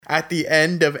at the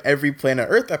end of every Planet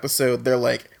Earth episode, they're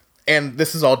like, and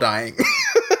this is all dying.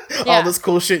 All this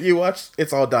cool shit you watched,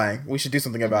 it's all dying. We should do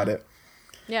something about it.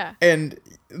 Yeah. And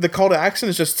the call to action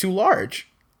is just too large,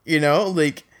 you know?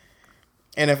 Like,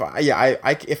 and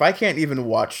if I can't even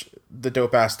watch the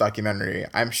dope ass documentary,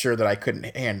 I'm sure that I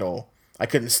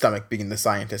couldn't stomach being the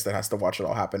scientist that has to watch it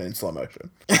all happen in slow motion.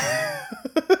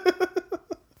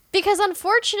 Because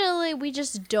unfortunately, we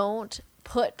just don't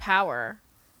put power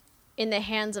in the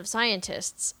hands of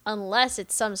scientists unless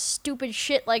it's some stupid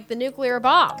shit like the nuclear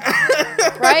bomb.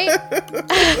 Right?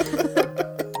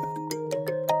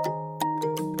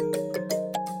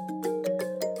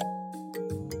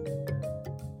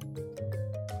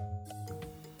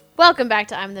 Welcome back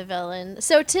to I'm the Villain.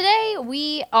 So today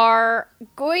we are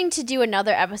going to do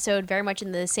another episode very much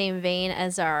in the same vein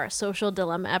as our Social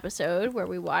Dilemma episode where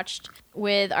we watched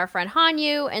with our friend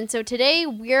Hanyu. And so today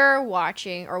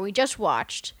we just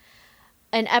watched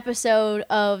an episode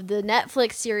of the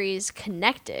Netflix series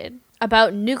Connected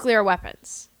about nuclear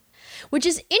weapons. Which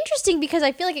is interesting because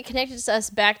I feel like it connected us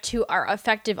back to our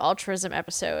effective altruism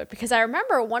episode. Because I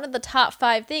remember one of the top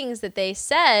 5 things that they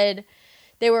said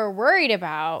they were worried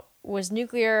about was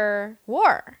nuclear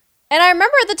war. And I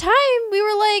remember at the time we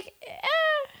were like,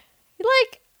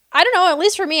 I don't know, at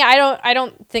least for me, I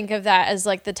don't think of that as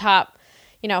like the top,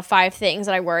 5 things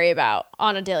that I worry about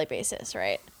on a daily basis,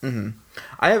 right? Mm-hmm.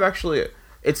 I have actually,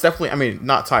 it's definitely,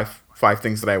 not top 5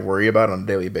 things that I worry about on a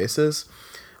daily basis,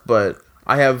 but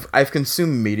I've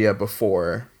consumed media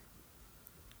before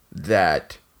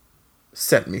that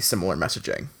sent me similar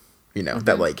messaging,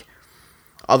 that like,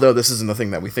 although this isn't the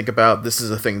thing that we think about, this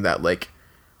is a thing that, like,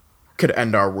 could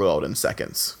end our world in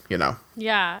seconds,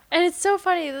 Yeah. And it's so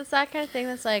funny. It's that kind of thing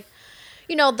that's like,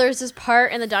 there's this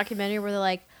part in the documentary where they're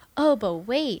like, oh, but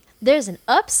wait, there's an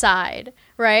upside,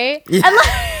 right? Yeah. And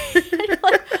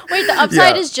like, wait, the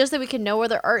upside is just that we can know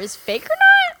whether art is fake or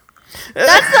not?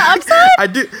 That's the upside?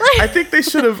 I think they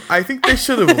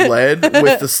should have led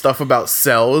with the stuff about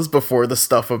cells before the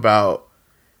stuff about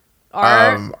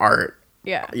art.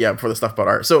 Yeah, for the stuff about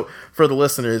art. So for the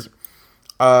listeners,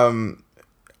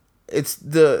 it's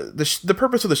the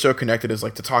purpose of the show Connected is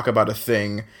like to talk about a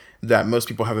thing that most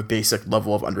people have a basic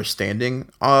level of understanding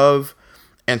of,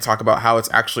 and talk about how it's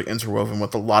actually interwoven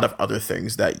with a lot of other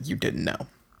things that you didn't know.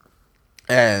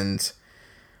 And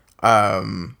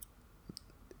the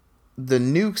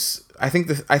nukes, I think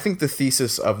the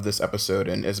thesis of this episode,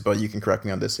 and Isabel, you can correct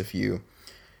me on this if you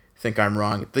think I'm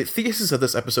wrong. The thesis of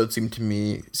this episode seemed to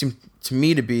me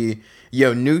to be,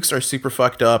 nukes are super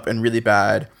fucked up and really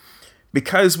bad.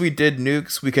 Because we did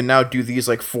nukes, we can now do these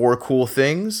like 4 cool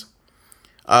things.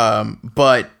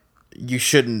 But you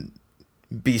shouldn't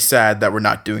be sad that we're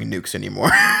not doing nukes anymore.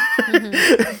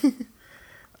 Mm-hmm.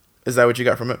 Is that what you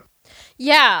got from it?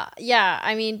 Yeah.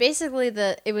 I mean, basically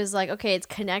it was like, okay, it's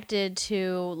connected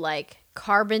to like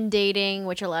carbon dating,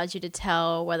 which allows you to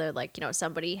tell whether like,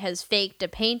 somebody has faked a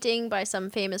painting by some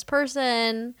famous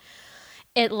person.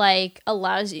 It like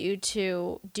allows you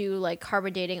to do like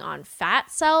carbon dating on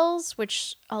fat cells,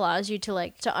 which allows you to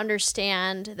like to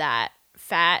understand that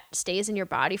fat stays in your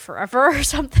body forever or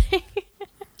something.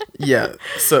 Yeah,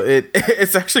 so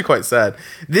it's actually quite sad.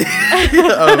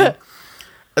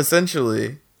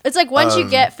 Essentially, it's like once you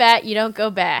get fat, you don't go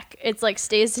back. It's like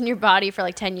stays in your body for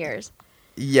like 10 years.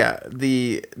 Yeah,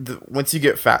 the once you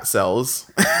get fat cells,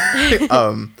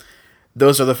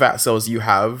 those are the fat cells you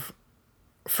have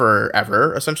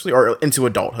forever, essentially, or into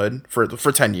adulthood for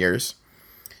 10 years.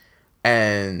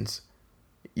 And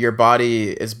your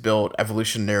body is built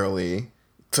evolutionarily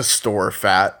to store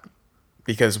fat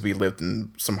because we lived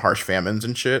in some harsh famines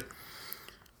and shit.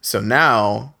 So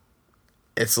now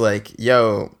it's like,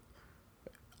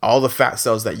 all the fat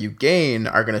cells that you gain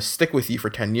are going to stick with you for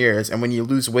 10 years. And when you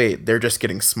lose weight, they're just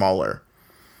getting smaller.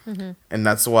 Mm-hmm. And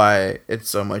that's why it's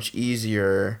so much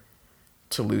easier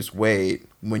to lose weight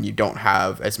when you don't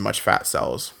have as much fat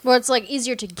cells. Well, it's like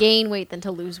easier to gain weight than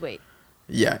to lose weight.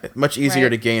 Yeah, much easier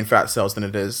to gain fat cells than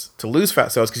it is to lose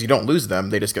fat cells because you don't lose them.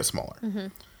 They just get smaller.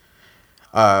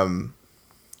 Mm-hmm.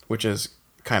 Which is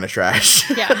kind of trash.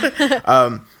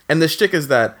 Yeah. And the shtick is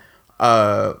that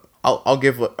I'll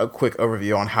give a quick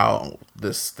overview on how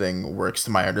this thing works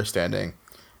to my understanding.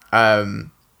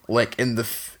 Like in the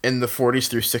 40s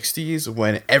through 60s,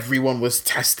 when everyone was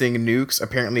testing nukes,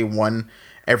 apparently one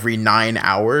every 9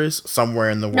 hours somewhere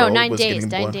in the world. No, 9 was days. Getting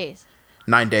 9 days.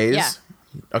 9 days? Yeah.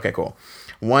 Okay, cool.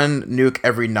 One nuke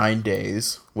every 9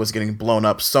 days was getting blown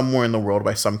up somewhere in the world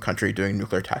by some country doing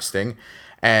nuclear testing.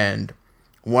 And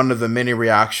one of the many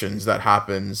reactions that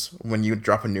happens when you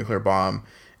drop a nuclear bomb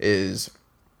is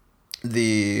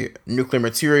the nuclear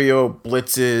material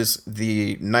blitzes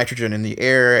the nitrogen in the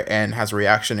air and has a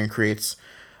reaction and creates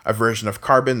a version of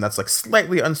carbon that's like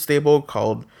slightly unstable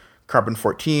called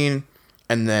carbon-14,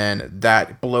 and then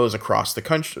that blows across the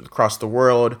country, across the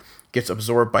world, gets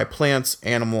absorbed by plants,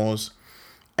 animals,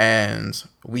 and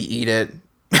we eat it.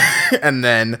 And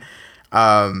then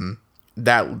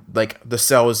that, like, the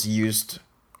cells used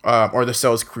or the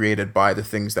cells created by the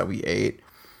things that we ate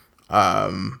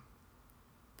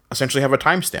essentially have a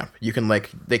timestamp. You can,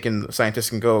 like, scientists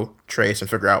can go trace and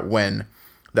figure out when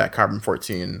that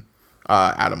carbon-14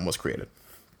 atom was created.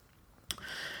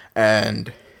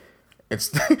 And it's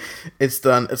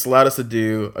allowed us to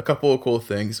do a couple of cool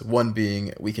things. One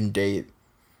being we can date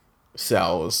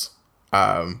cells,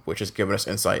 which has given us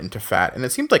insight into fat. And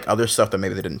it seemed like other stuff that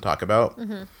maybe they didn't talk about.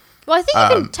 Mm-hmm. Well, I think you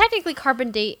can technically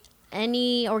carbon date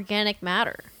any organic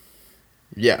matter.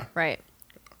 Yeah. Right.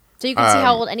 So you can see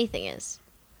how old anything is.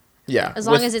 Yeah. As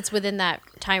long as it's within that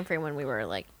time frame when we were,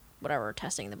 like, whatever,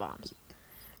 testing the bombs.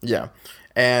 Yeah.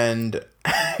 And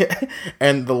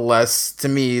and the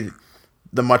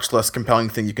much less compelling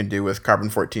thing you can do with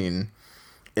carbon-14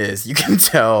 is you can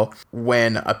tell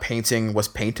when a painting was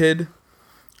painted.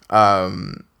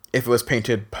 If it was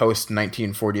painted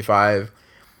post-1945,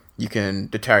 you can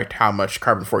detect how much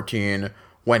carbon-14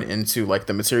 went into, like,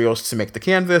 the materials to make the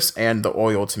canvas and the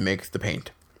oil to make the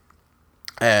paint.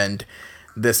 And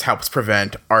this helps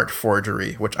prevent art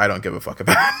forgery, which I don't give a fuck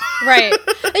about. Right.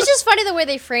 It's just funny the way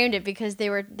they framed it, because they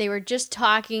were just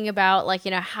talking about, like,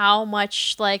 you know, how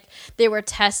much, like, they were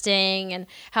testing and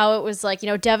how it was, like, you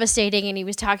know, devastating. And he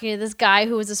was talking to this guy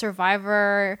who was a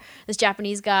survivor, this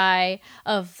Japanese guy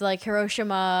of, like,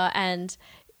 Hiroshima, and,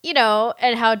 you know,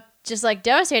 and how just, like,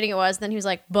 devastating it was. And then he was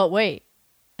like, but wait,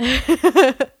 maybe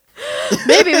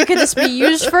we could just be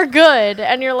used for good.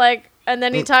 And you're like, and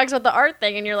then he talks about the art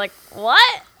thing, and you're like,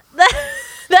 what?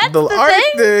 That's the art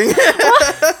thing.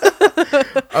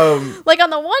 Like, on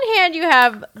the one hand, you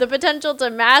have the potential to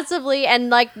massively,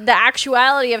 and, like, the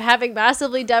actuality of having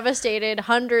massively devastated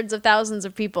hundreds of thousands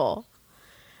of people.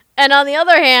 And on the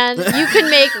other hand, you can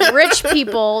make rich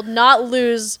people not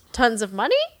lose tons of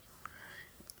money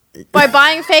by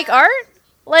buying fake art?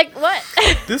 Like, what?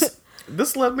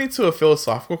 This led me to a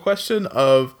philosophical question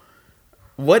of,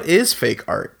 what is fake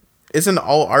art? Isn't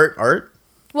all art art?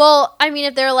 Well, I mean,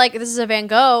 if they're like, this is a Van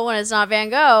Gogh when it's not Van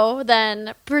Gogh,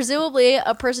 then presumably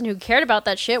a person who cared about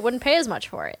that shit wouldn't pay as much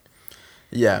for it.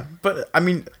 Yeah, but I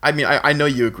know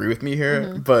you agree with me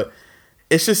here, but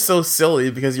it's just so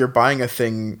silly because you're buying a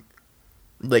thing,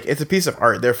 like, it's a piece of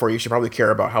art, therefore you should probably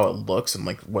care about how it looks and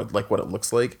what it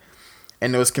looks like.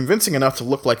 And it was convincing enough to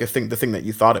look like the thing that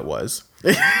you thought it was.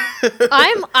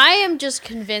 I am just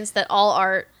convinced that all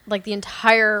art, like the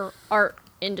entire art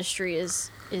industry, is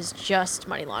just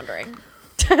money laundering.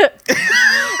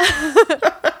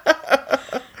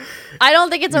 I don't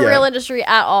think it's a real industry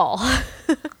at all.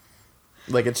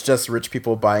 Like, it's just rich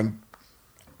people buying,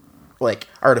 like,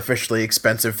 artificially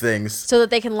expensive things so that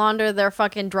they can launder their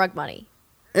fucking drug money.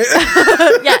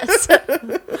 Yes.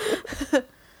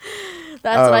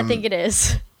 That's what I think it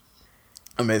is.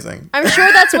 Amazing. I'm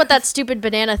sure that's what that stupid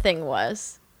banana thing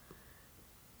was.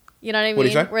 You know what I mean? What do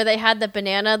you say? Where they had the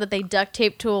banana that they duct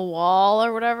taped to a wall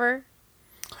or whatever.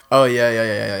 Oh,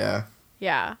 yeah.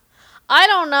 Yeah. I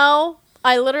don't know.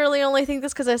 I literally only think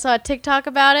this because I saw a TikTok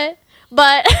about it.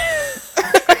 But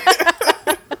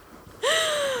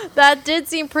that did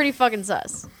seem pretty fucking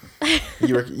sus.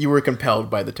 You were compelled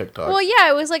by the TikTok. Well,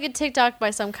 yeah, it was like a TikTok by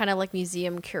some kind of, like,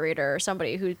 museum curator or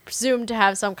somebody who presumed to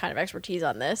have some kind of expertise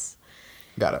on this.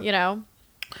 Got it. You know?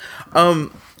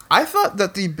 I thought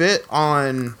that the bit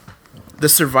on the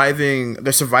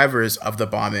survivors of the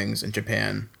bombings in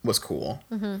Japan was cool.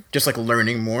 Mm-hmm. Just, like,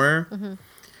 learning more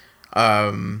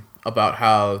about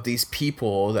how these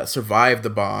people that survived the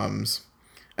bombs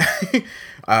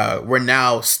were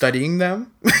now studying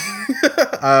them.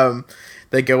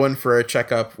 They go in for a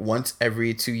checkup once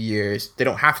every 2 years. They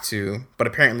don't have to, but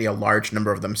apparently a large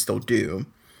number of them still do.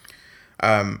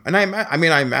 And I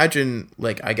imagine,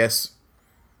 like, I guess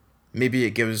maybe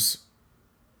it gives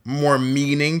more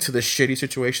meaning to the shitty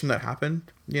situation that happened,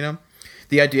 you know?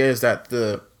 The idea is that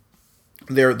the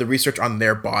research on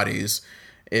their bodies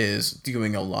is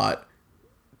doing a lot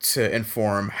to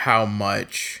inform how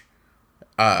much,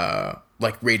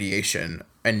 like, radiation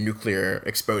and nuclear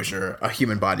exposure a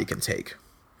human body can take.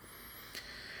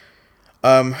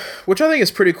 Which I think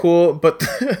is pretty cool, but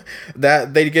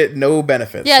that they get no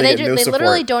benefits. Yeah, they no support.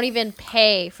 Literally don't even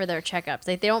pay for their checkups.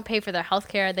 They don't pay for their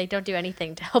healthcare. They don't do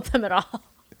anything to help them at all.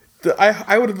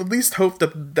 I would at least hope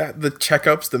that the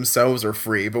checkups themselves are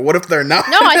free, but what if they're not?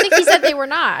 No, I think he said they were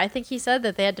not. I think he said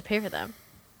that they had to pay for them.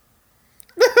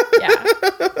 Yeah.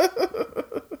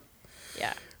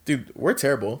 Yeah. Dude, we're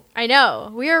terrible. I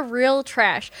know. We are real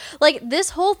trash. Like, this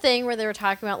whole thing where they were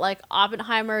talking about, like,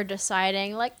 Oppenheimer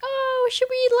deciding, like, oh, should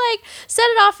we, like, set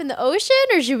it off in the ocean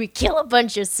or should we kill a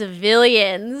bunch of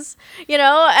civilians? You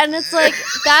know? And it's like,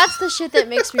 that's the shit that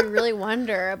makes me really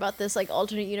wonder about this, like,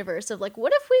 alternate universe of, like,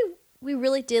 what if we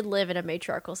really did live in a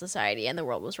matriarchal society and the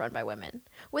world was run by women?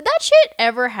 Would that shit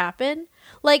ever happen?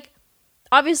 Like,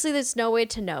 obviously, there's no way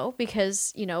to know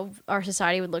because, you know, our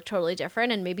society would look totally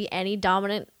different and maybe any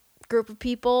dominant group of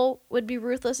people would be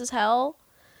ruthless as hell.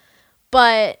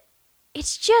 But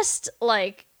it's just,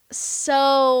 like,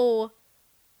 so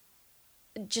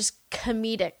just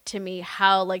comedic to me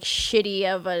how, like, shitty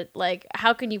of a, like,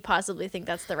 how can you possibly think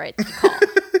that's the right call?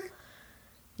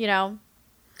 You know?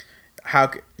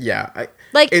 Yeah.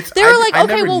 Like, they were like,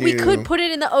 okay, well, we knew. could put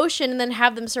it in the ocean and then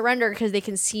have them surrender because they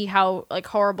can see how, like,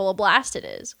 horrible a blast it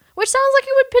is. Which sounds like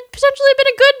it would potentially have been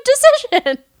a good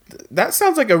decision. That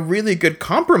sounds like a really good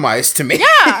compromise to me.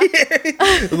 Yeah.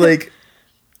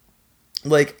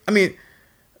 like, I mean,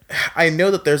 I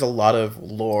know that there's a lot of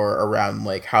lore around,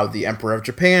 like, how the Emperor of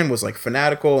Japan was, like,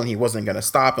 fanatical and he wasn't going to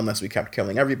stop unless we kept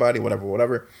killing everybody,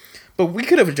 whatever. But we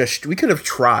could have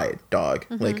tried, dog.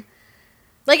 Mm-hmm.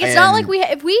 Like, it's not like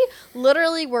if we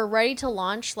literally were ready to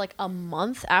launch, like, a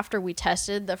month after we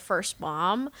tested the first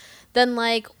bomb, then,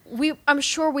 like, I'm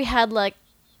sure we had, like,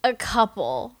 a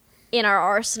couple in our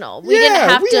arsenal. We didn't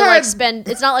have to, like, spend,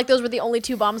 it's not like those were the only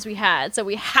 2 bombs we had, so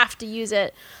we have to use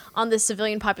it on the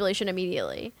civilian population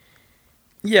immediately.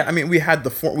 Yeah, I mean, we had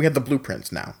the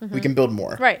blueprints now. Mm-hmm. We can build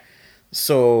more. Right.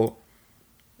 So,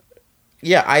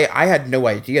 yeah, I had no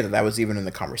idea that was even in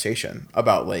the conversation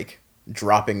about, like,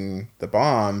 dropping the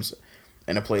bombs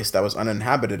in a place that was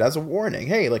uninhabited as a warning.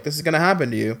 Hey, like, this is gonna happen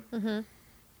to you. Mm-hmm.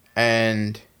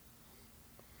 And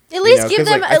at least give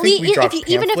them, like, at least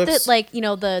even if pamphlets. the, like, you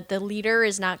know, the leader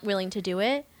is not willing to do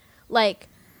it, like,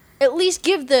 at least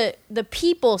give the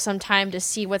people some time to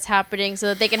see what's happening so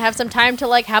that they can have some time to,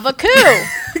 like, have a coup,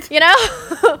 you know,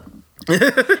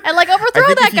 and, like,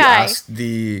 overthrow that guy.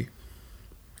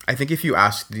 I think if you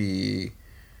ask the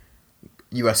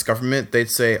U.S. government, they'd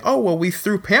say, "Oh, well, we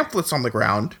threw pamphlets on the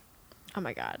ground." Oh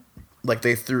my god! Like,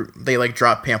 they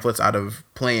dropped pamphlets out of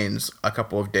planes a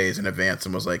couple of days in advance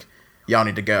and was like, "Y'all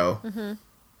need to go." Mm-hmm.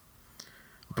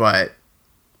 But,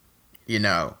 you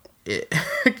know, it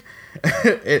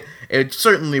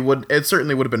certainly would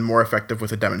have been more effective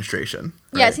with a demonstration.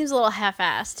 Right? Yeah, it seems a little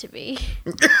half-assed to me.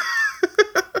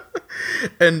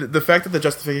 And the fact that the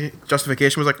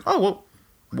justification was like, "Oh, well,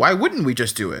 why wouldn't we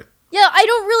just do it?" Yeah, I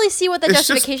don't really see what the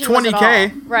justification was at all.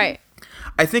 Right.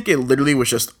 I think it literally was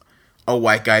just a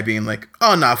white guy being like,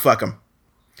 "Oh, nah, fuck him."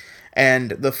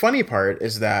 And the funny part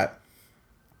is that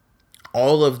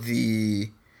all of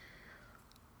the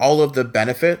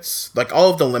benefits, like all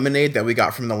of the lemonade that we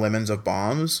got from the lemons of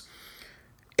bombs,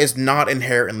 is not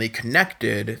inherently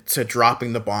connected to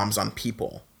dropping the bombs on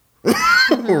people.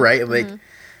 Mm-hmm. Right?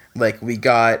 Like we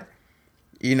got,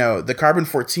 you know, the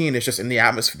carbon-14 is just in the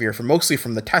atmosphere mostly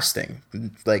from the testing,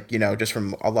 like, you know, just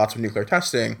from lots of nuclear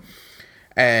testing.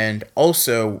 And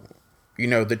also, you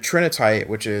know, the trinitite,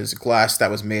 which is glass that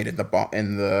was made in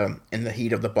the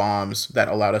heat of the bombs that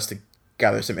allowed us to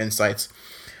gather some insights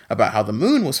about how the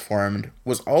moon was formed,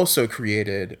 was also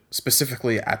created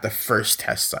specifically at the first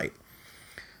test site.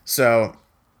 So,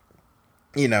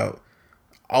 you know,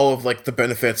 all of, like, the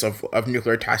benefits of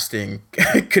nuclear testing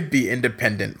could be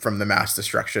independent from the mass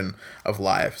destruction of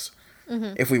lives,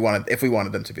 mm-hmm. if we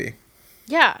wanted them to be.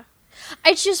 Yeah.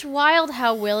 It's just wild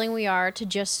how willing we are to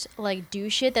just, like, do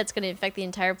shit that's going to affect the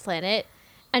entire planet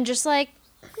and just, like,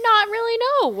 not really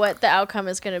know what the outcome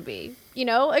is going to be. You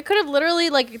know, it could have literally,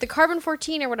 like, the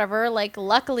carbon-14 or whatever, like,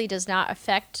 luckily does not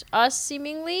affect us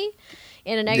seemingly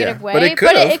in a negative way. But it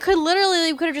could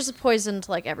literally, we could have just poisoned,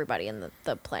 like, everybody in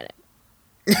the planet.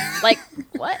 Like,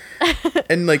 what?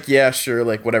 And, like, yeah, sure,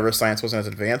 like, whatever, science wasn't as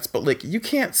advanced, but, like, you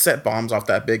can't set bombs off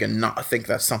that big and not think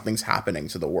that something's happening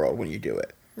to the world when you do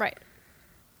it. Right.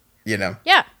 You know?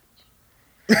 Yeah.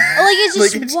 Like, it's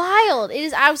just like, wild. It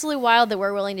is absolutely wild that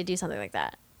we're willing to do something like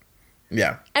that.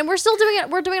 Yeah. And we're still doing it.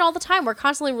 We're doing it all the time. We're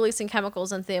constantly releasing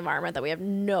chemicals into the environment that we have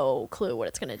no clue what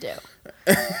it's going to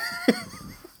do.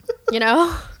 You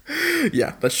know?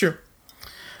 Yeah, that's true.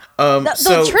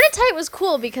 The trinitite was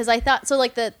cool because I thought, so,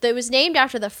 like, it was named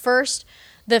after the first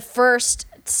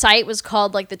site was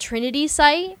called, like, the Trinity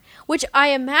site, which I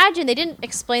imagine, they didn't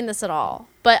explain this at all,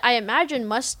 but I imagine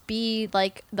must be,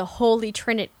 like, the Holy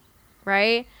Trinity,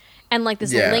 right? and like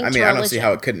this Yeah, link I to mean, religion. I don't see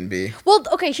how it couldn't be. Well,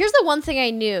 okay, here's the one thing I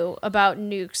knew about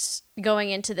nukes going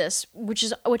into this,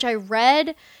 which I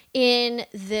read in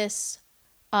this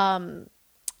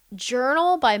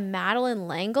journal by Madeleine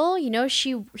L'Engle. You know,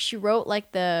 she wrote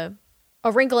like A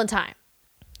Wrinkle in Time.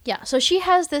 Yeah, so she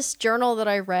has this journal that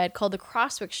I read called the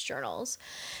Crosswicks Journals.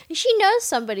 And she knows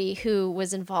somebody who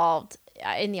was involved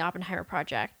in the Oppenheimer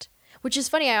project, which is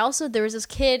funny. There was this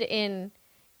kid in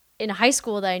high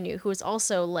school that I knew who was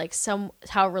also like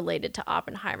somehow related to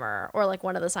Oppenheimer, or like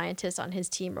one of the scientists on his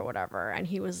team or whatever. And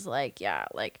he was like, yeah,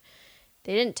 like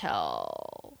they didn't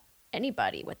tell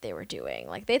anybody what they were doing.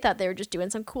 Like they thought they were just doing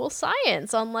some cool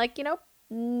science on like,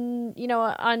 on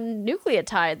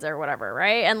nucleotides or whatever.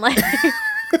 Right. And like,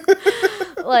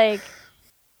 like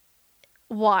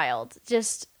wild,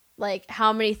 just like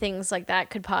how many things like that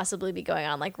could possibly be going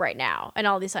on like right now. And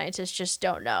all these scientists just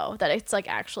don't know that it's like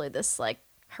actually this like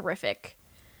horrific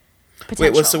potential.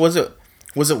 Wait, was it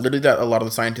literally that a lot of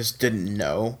the scientists didn't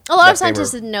know? A lot of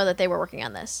scientists didn't know that they were working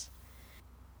on this.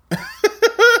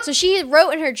 So she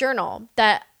wrote in her journal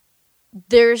that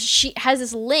she has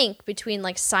this link between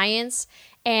like science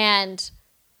and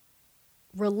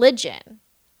religion,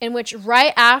 in which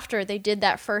right after they did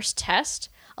that first test,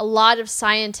 a lot of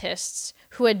scientists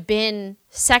who had been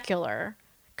secular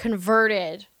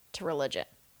converted to religion.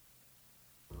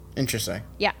 Interesting.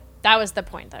 Yeah, that was the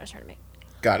point that I was trying to make.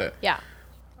 Got it. Yeah.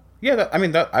 Yeah,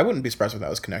 I wouldn't be surprised if that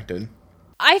was connected.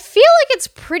 I feel like it's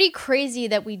pretty crazy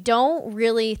that we don't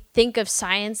really think of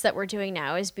science that we're doing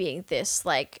now as being this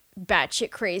like batshit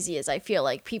crazy as I feel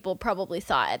like people probably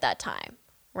thought at that time,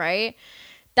 right?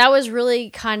 That was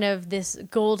really kind of this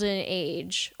golden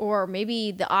age, or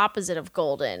maybe the opposite of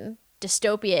golden,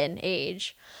 dystopian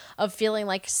age, of feeling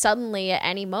like suddenly at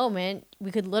any moment we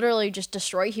could literally just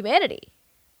destroy humanity.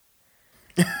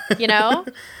 You know?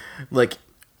 Like,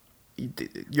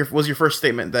 was your first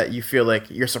statement that you feel like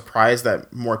you're surprised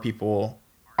that more people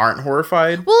aren't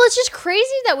horrified? Well, it's just crazy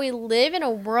that we live in a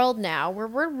world now where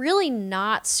we're really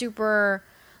not super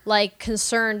like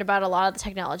concerned about a lot of the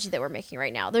technology that we're making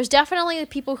right now. There's definitely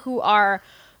people who are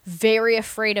very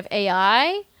afraid of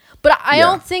AI, but I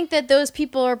don't think that those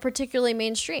people are particularly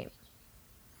mainstream.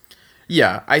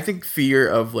 Yeah, I think fear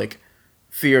of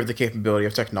the capability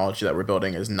of technology that we're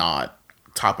building is not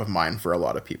top of mind for a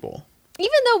lot of people.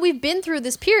 Even though we've been through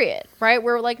this period, right,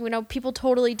 where like, people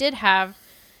totally did have,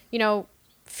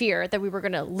 fear that we were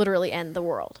going to literally end the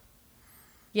world,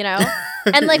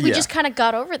 and like we just kind of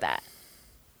got over that.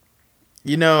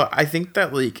 I think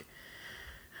that like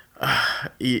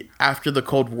after the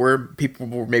Cold War, people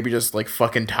were maybe just like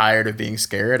fucking tired of being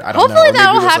scared. I don't know. Hopefully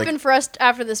that will happen for us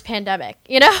after this pandemic,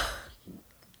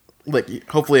 Like,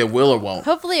 hopefully it will or won't.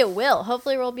 Hopefully it will.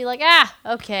 Hopefully we'll be like,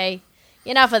 okay,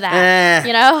 enough of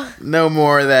that, No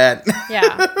more of that.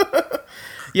 Yeah.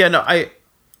 Yeah, no,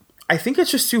 I think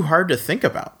it's just too hard to think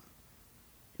about.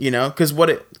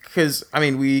 Because I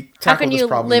mean, we tackle this problem.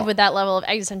 How can you live with that level of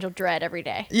existential dread every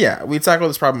day? Yeah, we tackle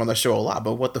this problem on the show a lot,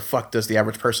 but what the fuck does the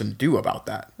average person do about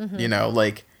that? Mm-hmm.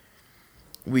 Like,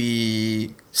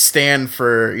 we stand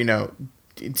for,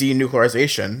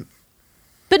 denuclearization.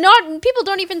 But people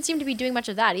don't even seem to be doing much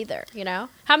of that either,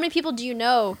 How many people do you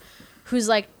know whose,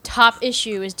 like, top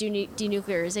issue is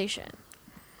denuclearization?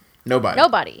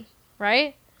 Nobody,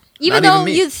 right? Even though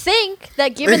you'd think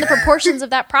that given the proportions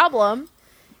of that problem,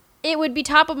 it would be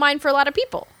top of mind for a lot of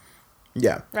people.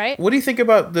 Yeah. Right? What do you think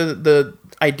about the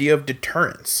idea of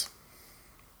deterrence?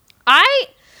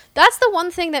 That's the one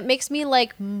thing that makes me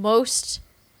like most,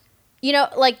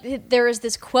 like there was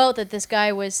this quote that this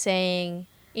guy was saying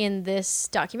in this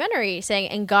documentary saying,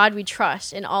 "In God we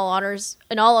trust, in all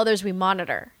others we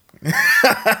monitor."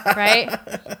 Right?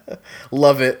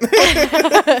 Love it.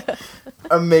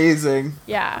 Amazing.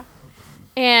 Yeah.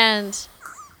 And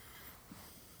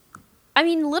I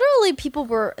mean, literally people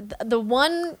were the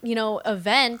one,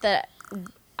 event that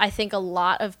I think a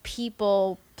lot of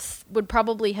people would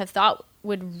probably have thought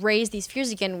would raise these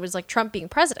fears again was like Trump being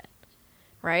president,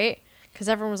 right? Because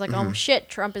everyone was like, oh shit,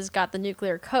 Trump has got the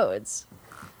nuclear codes,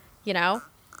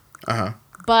 Uh-huh.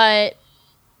 But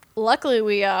luckily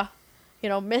we,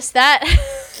 missed that.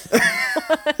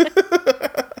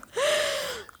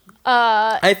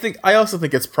 I also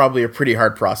think it's probably a pretty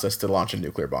hard process to launch a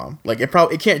nuclear bomb. Like,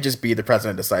 it can't just be the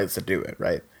president decides to do it,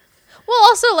 right? Well,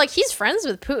 also, like, he's friends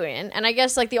with Putin, and I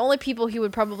guess, like, the only people he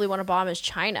would probably want to bomb is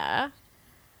China.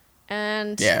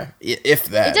 And yeah, if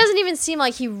that. It doesn't even seem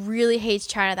like he really hates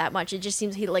China that much. It just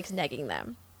seems he likes negging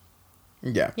them.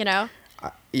 Yeah.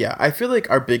 Yeah, I feel like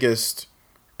our biggest,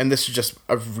 and this is just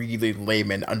a really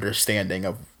layman understanding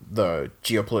of the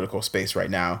geopolitical space right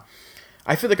now,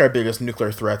 I feel like our biggest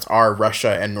nuclear threats are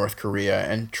Russia and North Korea,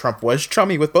 and Trump was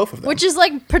chummy with both of them. Which is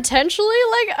like potentially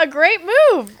like a great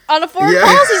move on a foreign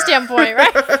policy standpoint,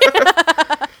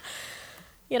 right?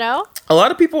 You know? A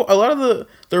lot of the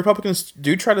Republicans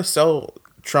do try to sell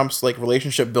Trump's like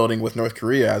relationship building with North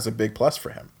Korea as a big plus for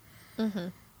him. Mm-hmm.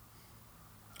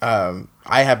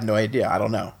 I have no idea. I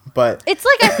don't know. But it's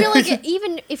like, I feel like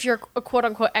even if you're a quote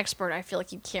unquote expert, I feel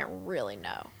like you can't really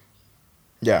know.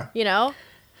 Yeah. You know?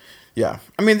 Yeah.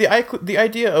 I mean, the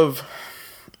idea of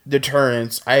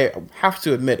deterrence, I have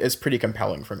to admit, is pretty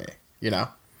compelling for me, you know?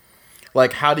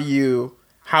 Like, how do you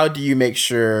make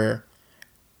sure...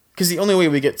 Because the only way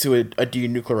we get to a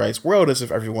denuclearized world is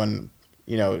if everyone,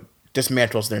 you know,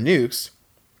 dismantles their nukes.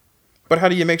 But how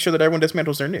do you make sure that everyone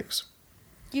dismantles their nukes?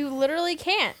 You literally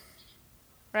can't.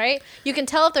 Right? You can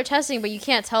tell if they're testing, but you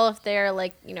can't tell if they're,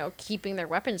 like, you know, keeping their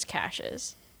weapons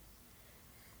caches.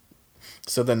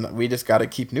 So then we just got to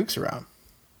keep nukes around.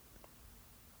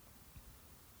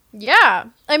 Yeah.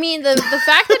 I mean, the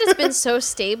fact that it's been so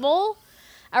stable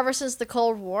ever since the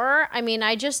Cold War, I mean,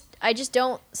 I just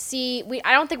don't see...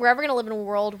 I don't think we're ever going to live in a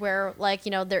world where, like,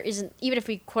 you know, there isn't... Even if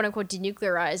we, quote-unquote,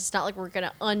 denuclearize, it's not like we're going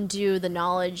to undo the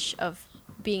knowledge of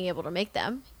being able to make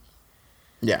them.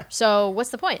 Yeah. So, what's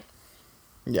the point?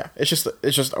 Yeah. It's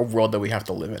just a world that we have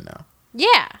to live in now.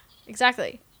 Yeah.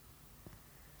 Exactly.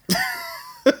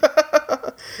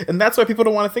 And that's why people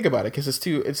don't want to think about it, because it's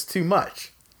too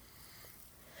much.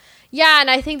 Yeah,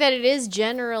 and I think that it is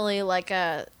generally like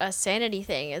a sanity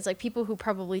thing. It's like people who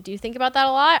probably do think about that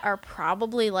a lot are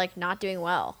probably like not doing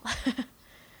well.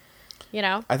 You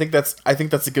know? I think that's a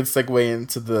good segue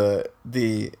into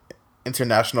the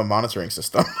international monitoring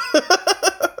system.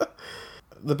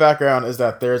 The background is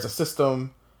that there's a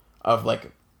system of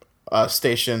like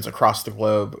stations across the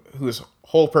globe whose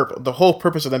the whole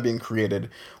purpose of them being created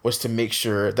was to make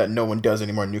sure that no one does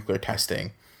any more nuclear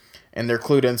testing. And they're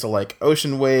clued into like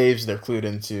ocean waves. They're clued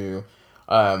into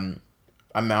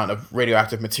amount of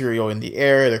radioactive material in the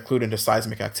air. They're clued into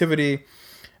seismic activity,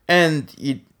 and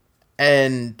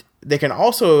they can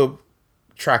also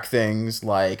track things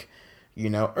like, you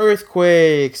know,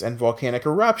 earthquakes and volcanic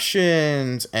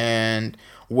eruptions and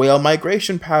whale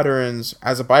migration patterns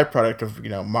as a byproduct of, you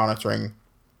know, monitoring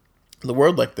the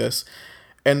world like this.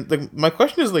 And my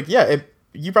question is like, yeah,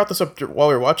 you brought this up while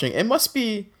we were watching. It must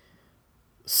be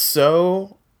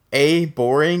so A,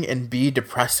 boring, and B,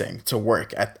 depressing to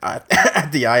work at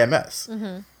the IMS.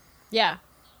 Mm-hmm. Yeah.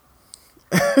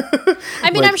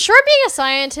 I mean, like, I'm sure being a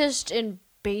scientist in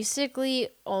basically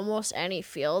almost any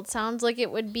field sounds like it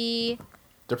would be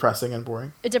depressing and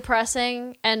boring.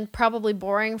 Depressing and probably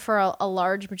boring for a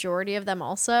large majority of them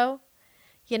also,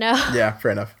 you know? Yeah, fair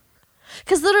enough.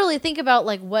 Because literally think about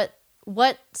like what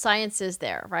science is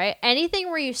there, right? Anything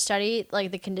where you study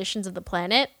like the conditions of the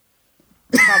planet,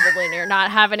 probably you're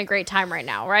not having a great time right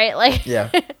now, right? Like,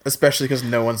 yeah, especially because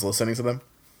no one's listening to them.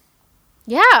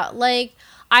 Yeah, like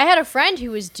I had a friend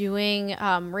who was doing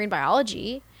marine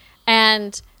biology,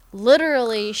 and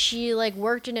literally she like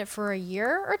worked in it for a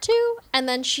year or two, and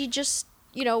then she just,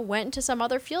 you know, went into some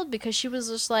other field because she was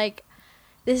just like,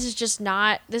 this is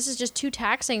just too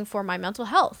taxing for my mental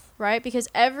health, right? Because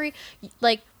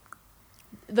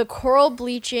the coral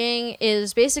bleaching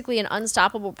is basically an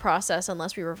unstoppable process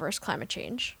unless we reverse climate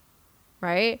change,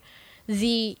 right?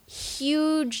 The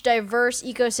huge diverse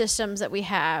ecosystems that we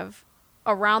have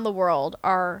around the world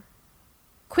are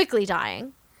quickly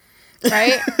dying,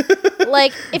 right?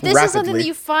 Like, if this is something that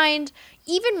you find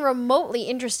even remotely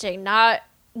interesting, not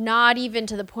even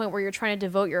to the point where you're trying to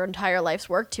devote your entire life's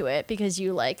work to it because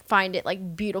you like find it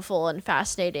like beautiful and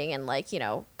fascinating and like, you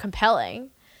know,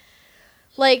 compelling,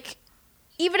 like,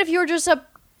 even if you were just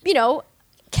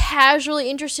casually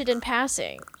interested in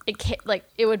passing,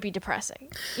 it would be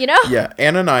depressing, you know? Yeah,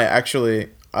 Anna and I actually,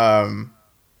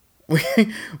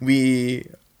 we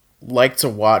like to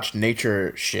watch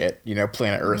nature shit, you know,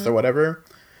 Planet Earth or whatever.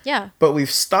 Yeah. But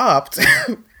we've stopped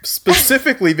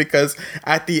specifically because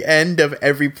at the end of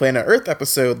every Planet Earth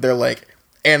episode, they're like,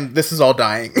 and this is all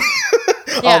dying.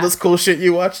 All this cool shit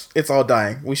you watched, it's all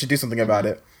dying. We should do something about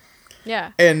it.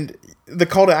 Yeah. And the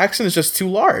call to action is just too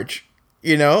large,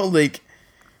 you know? Like,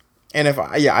 and if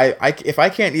I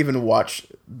can't even watch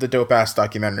the dope ass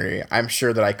documentary, I'm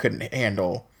sure that I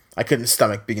couldn't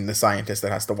stomach being the scientist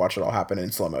that has to watch it all happen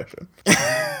in slow motion.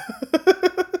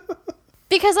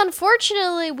 Because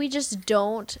unfortunately, we just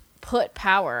don't put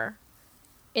power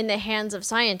in the hands of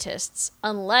scientists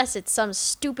unless it's some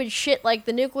stupid shit like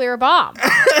the nuclear bomb,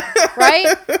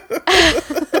 right?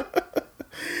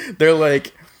 They're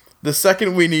like, the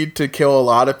second we need to kill a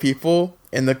lot of people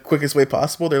in the quickest way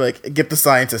possible, they're like, get the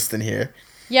scientists in here.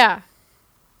 Yeah.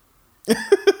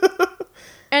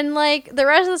 And, like, the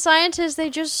rest of the scientists, they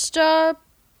just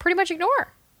pretty much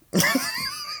ignore.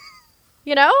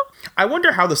 You know? I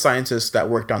wonder how the scientists that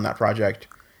worked on that project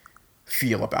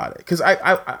feel about it. Because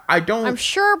I don't... I'm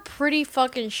sure pretty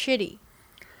fucking shitty.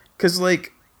 Because,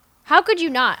 like... How could you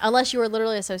not, unless you were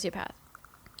literally a sociopath?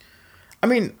 I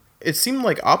mean, it seemed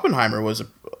like Oppenheimer was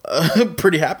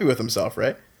pretty happy with himself,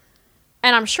 right?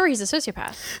 And I'm sure he's a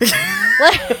sociopath.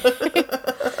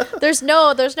 Like, there's no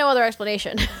other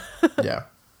explanation. Yeah.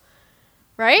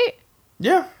 Right?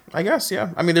 Yeah, I guess,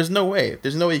 yeah. I mean, there's no way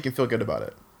you can feel good about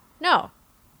it. No.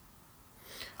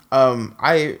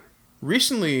 I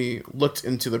recently looked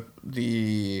into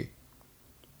the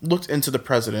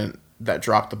president that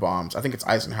dropped the bombs. I think it's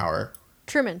Eisenhower.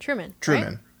 Truman. Truman.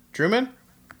 Right? Truman?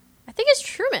 I think it's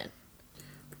Truman.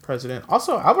 President.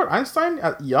 Also, Albert Einstein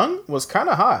young was kind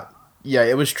of hot. Yeah,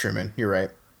 it was Truman. You're right.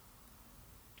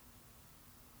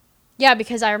 Yeah,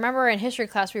 because I remember in history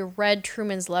class we read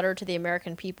Truman's letter to the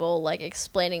American people, like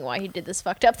explaining why he did this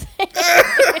fucked up thing.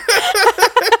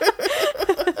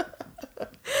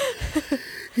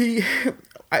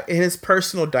 In his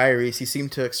personal diaries, he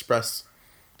seemed to express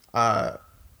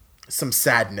some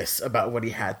sadness about what he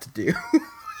had to do.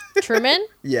 Truman?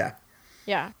 Yeah.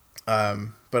 Yeah.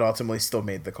 But ultimately still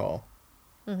made the call.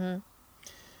 Mm-hmm.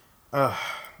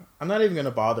 I'm not even going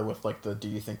to bother with, like, do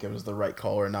you think it was the right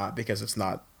call or not, because it's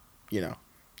not,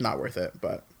 not worth it,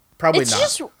 but probably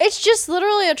not. It's just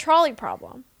literally a trolley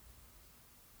problem.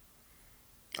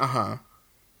 Uh-huh.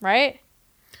 Right?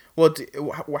 Well,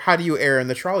 how do you err in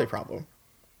the trolley problem?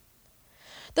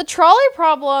 The trolley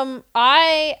problem,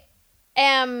 I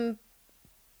am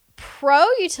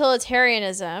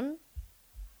pro-utilitarianism,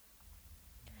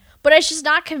 but it's just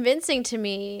not convincing to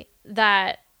me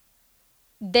that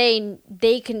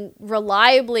they can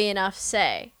reliably enough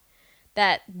say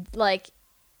that, like,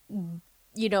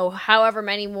 however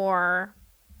many more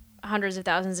hundreds of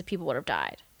thousands of people would have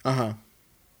died. Uh-huh.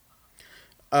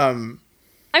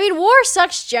 I mean, war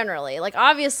sucks generally. Like,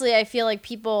 obviously, I feel like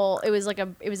it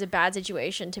was a bad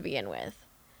situation to begin with.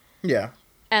 Yeah.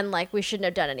 And, like, we shouldn't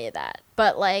have done any of that.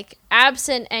 But, like,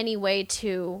 absent any way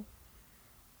to,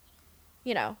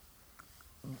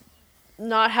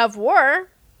 not have war,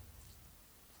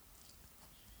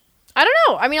 I don't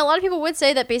know. I mean, a lot of people would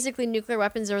say that basically nuclear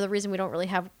weapons are the reason we don't really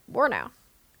have war now.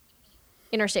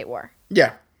 Interstate war.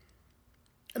 Yeah.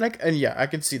 And I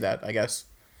can see that, I guess.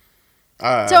 So,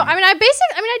 I mean, I do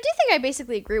think I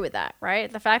basically agree with that,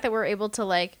 right? The fact that we're able to,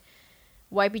 like,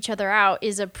 wipe each other out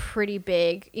is a pretty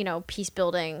big, peace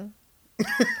building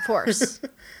force,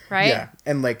 right? Yeah.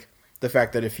 And, like, the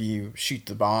fact that if you shoot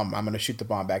the bomb, I'm going to shoot the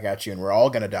bomb back at you and we're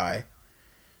all going to die.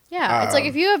 Yeah. It's like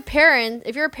if you're a parent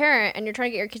and you're trying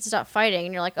to get your kids to stop fighting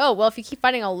and you're like, oh, well, if you keep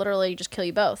fighting, I'll literally just kill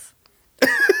you both.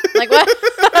 Like, what?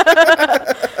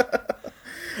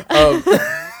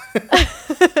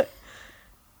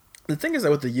 The thing is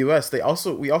that with the U.S.,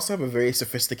 we also have a very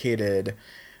sophisticated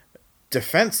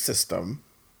defense system.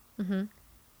 Mm-hmm.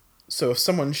 So if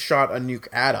someone shot a nuke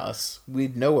at us,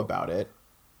 we'd know about it,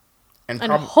 and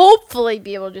hopefully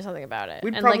be able to do something about it.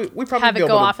 We'd probably have it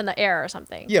go off in the air or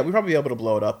something. Yeah, we'd probably be able to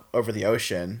blow it up over the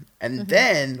ocean, and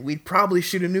then we'd probably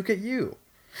shoot a nuke at you.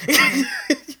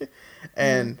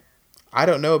 And I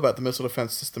don't know about the missile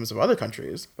defense systems of other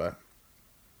countries, but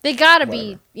they gotta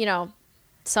be,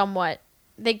 somewhat.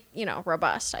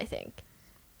 Robust, I think.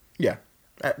 Yeah.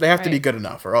 They have to be good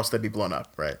enough, or else they'd be blown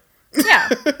up, right? Yeah.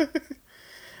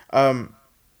 Oh,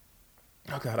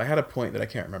 God, I had a point that I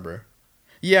can't remember.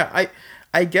 Yeah,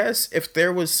 I guess if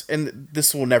there was, and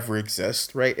this will never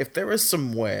exist, right? If there was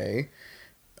some way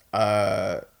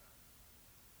to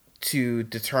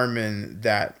determine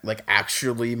that, like,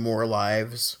 actually more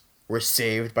lives were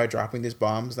saved by dropping these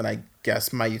bombs, then I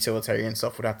guess my utilitarian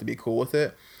self would have to be cool with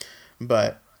it.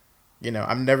 But...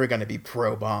 I'm never going to be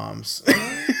pro-bombs.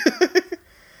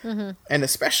 Mm-hmm. And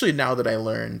especially now that I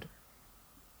learned,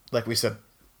 like we said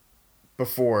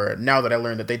before, now that I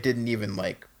learned that they didn't even,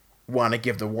 like, want to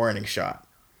give the warning shot.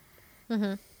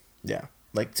 Mm-hmm. Yeah.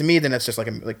 Like, to me, then it's just like,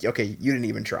 okay, you didn't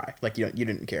even try. Like, you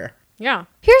didn't care. Yeah.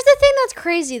 Here's the thing that's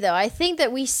crazy, though. I think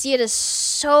that we see it as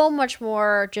so much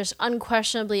more just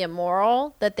unquestionably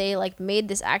immoral that they, like, made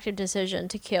this active decision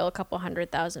to kill a couple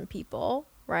 100,000 people,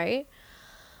 right?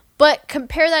 But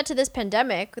compare that to this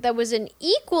pandemic that was an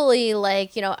equally,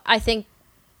 like, I think,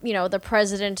 the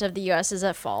president of the U.S. is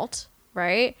at fault,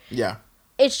 right? Yeah.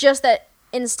 It's just that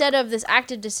instead of this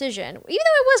active decision, even though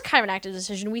it was kind of an active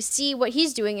decision, we see what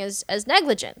he's doing as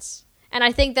negligence. And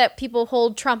I think that people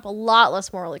hold Trump a lot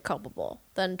less morally culpable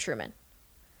than Truman.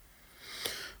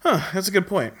 Huh, that's a good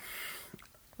point.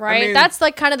 Right? mean, That's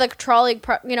like kind of the trolley,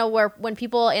 where when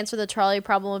people answer the trolley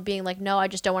problem of being like, no, I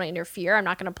just don't want to interfere. I'm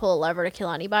not going to pull a lever to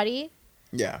kill anybody.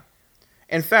 yeah.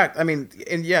 In fact, I mean,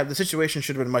 and yeah, the situation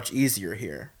should have been much easier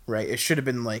here, right? It should have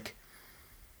been like,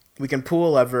 we can pull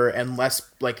a lever and less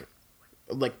like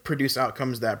produce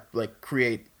outcomes that like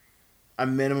create a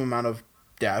minimum amount of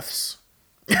deaths,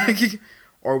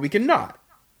 or we can not.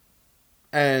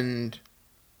 And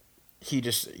he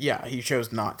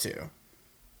chose not to.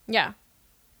 Yeah.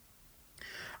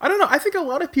 I don't know. I think a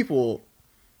lot of people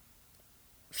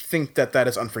think that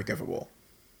is unforgivable.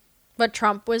 What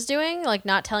Trump was doing, like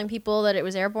not telling people that it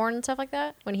was airborne and stuff like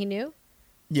that when he knew.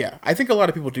 Yeah, I think a lot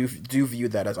of people do view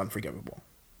that as unforgivable.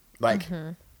 Like,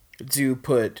 do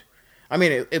put, I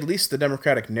mean, at least the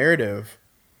Democratic narrative,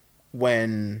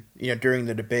 when, during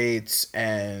the debates,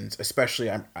 and especially,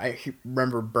 I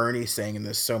remember Bernie saying in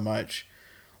this so much,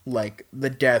 like, the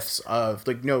deaths of,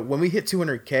 like, when we hit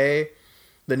 200K,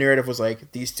 the narrative was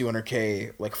like, these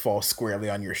 200K, like, fall squarely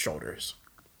on your shoulders.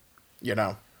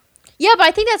 Yeah, but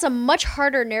I think that's a much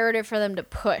harder narrative for them to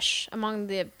push among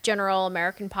the general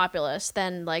American populace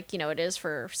than, like, it is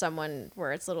for someone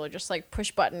where it's literally just like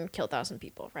push button, kill 1,000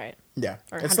 people, right? Yeah,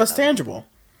 Or it's less tangible.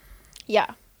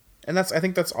 Yeah. And I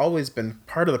think that's always been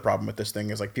part of the problem with this thing,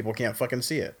 is like people can't fucking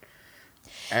see it.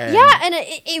 And yeah, and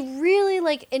it really,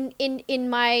 like, in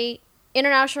my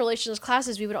international relations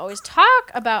classes, we would always talk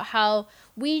about how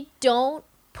we don't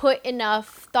put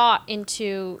enough thought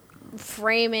into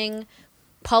framing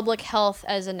public health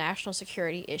as a national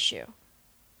security issue.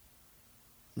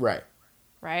 Right.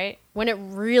 Right? When it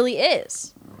really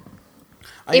is.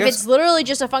 I If guess, it's literally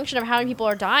just a function of how many people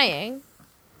are dying,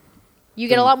 you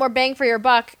get a lot more bang for your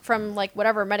buck from, like,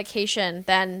 whatever medication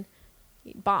than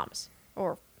bombs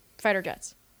or fighter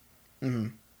jets.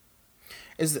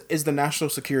 is the national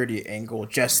security angle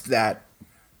just that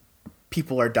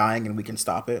people are dying and we can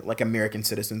stop it? Like, American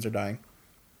citizens are dying?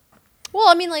 Well,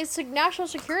 I mean, like, national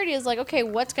security is like, okay,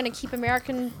 what's going to keep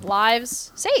American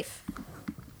lives safe?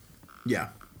 Yeah.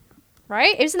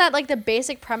 Right? Isn't that, like, the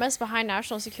basic premise behind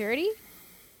national security?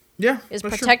 Yeah. Is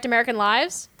that's protect true. American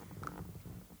lives?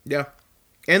 Yeah.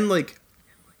 And, like,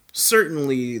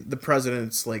 certainly the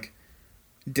president's, like,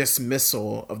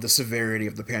 dismissal of the severity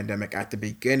of the pandemic at the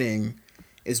beginning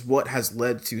is what has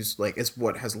led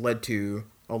to,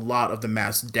 a lot of the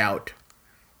mass doubt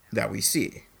that we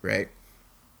see, right?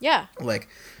 Yeah. Like,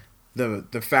 the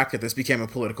fact that this became a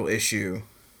political issue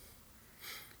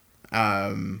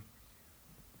has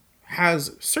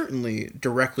certainly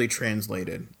directly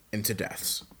translated into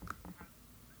deaths.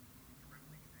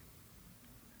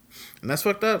 And that's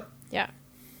fucked up. Yeah.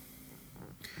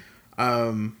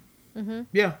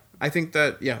 Yeah, I think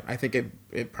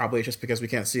it probably is just because we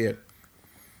can't see it.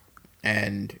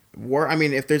 And war, I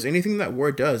mean, if there's anything that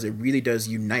war does, it really does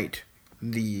unite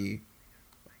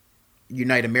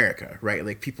America, right?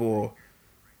 Like,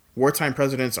 wartime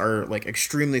presidents are, like,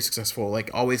 extremely successful, like,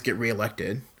 always get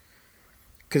reelected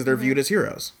because they're viewed as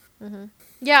heroes.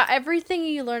 Yeah, everything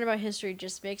you learn about history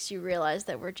just makes you realize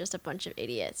that we're just a bunch of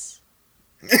idiots.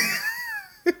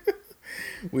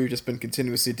 We've just been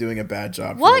continuously doing a bad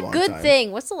job for a What long good time.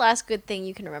 thing? What's the last good thing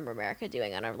you can remember America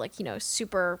doing on a, like,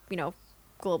 super,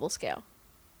 global scale?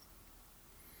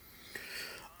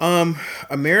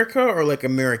 America or, like,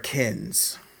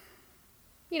 Americans?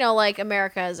 Like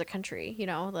America as a country,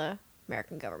 the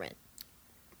American government.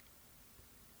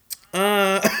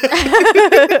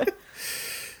 I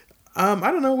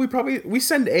don't know. We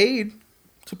send aid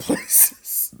to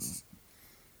places.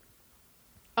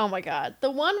 Oh my God.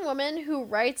 The one woman who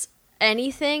writes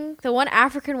anything, the one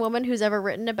African woman who's ever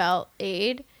written about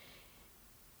aid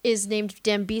is named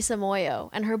Dambisa Moyo,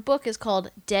 and her book is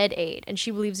called Dead Aid, and she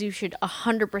believes you should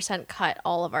 100% cut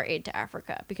all of our aid to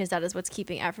Africa because that is what's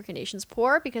keeping African nations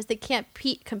poor, because they can't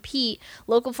compete.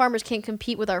 Local farmers can't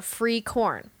compete with our free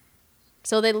corn.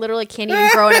 So they literally can't even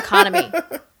grow an economy.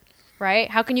 Right?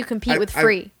 How can you compete with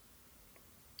free?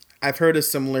 I've heard a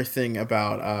similar thing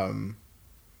about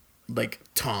like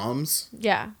Toms.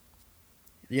 Yeah.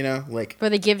 Like, where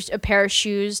they give a pair of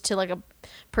shoes to, like, a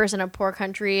person in a poor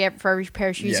country for every pair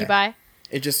of shoes you buy.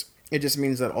 It just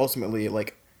means that ultimately,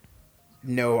 like,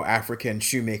 no African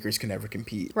shoemakers can ever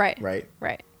compete. Right. Right.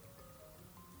 Right.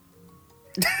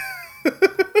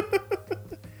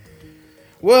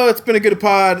 Well, it's been a good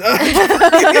pod.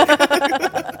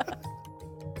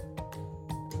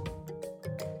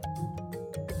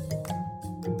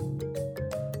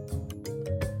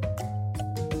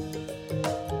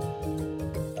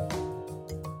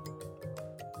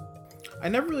 I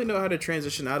never really know how to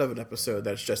transition out of an episode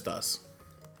that's just us.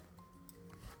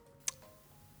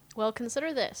 Well,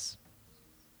 consider this.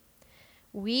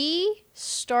 We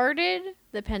started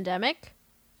the pandemic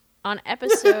on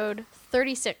episode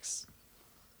 36.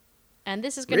 And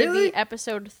this is going to Really? be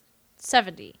episode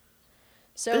 70.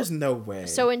 So There's no way.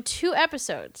 So in 2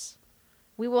 episodes,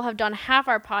 we will have done half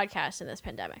our podcast in this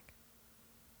pandemic.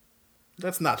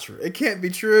 That's not true. It can't be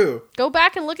true. Go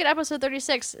back and look at episode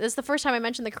 36. This is the first time I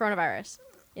mentioned the coronavirus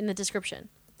in the description.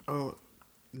 Oh,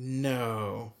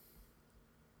 no.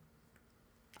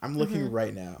 I'm looking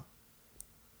right now.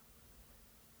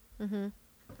 Mm-hmm.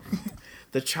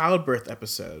 The childbirth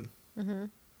episode. Mm-hmm.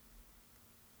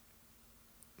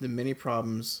 The many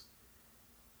problems.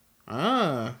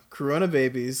 Corona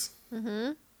babies.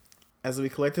 Mm-hmm. As we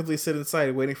collectively sit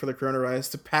inside waiting for the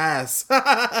coronavirus to pass.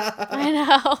 I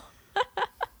know.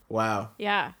 Wow.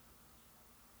 Yeah.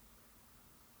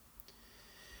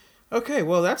 Okay,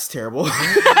 well, that's terrible.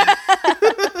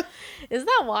 Isn't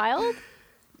that wild?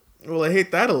 Well, I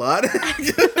hate that a lot.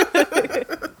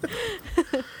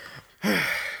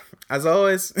 As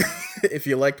always, if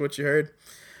you liked what you heard,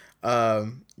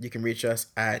 you can reach us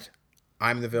at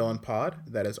I'm the Villain Pod.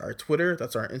 That is our Twitter,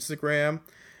 that's our Instagram,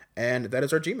 and that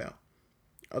is our Gmail.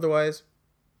 Otherwise,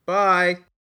 bye.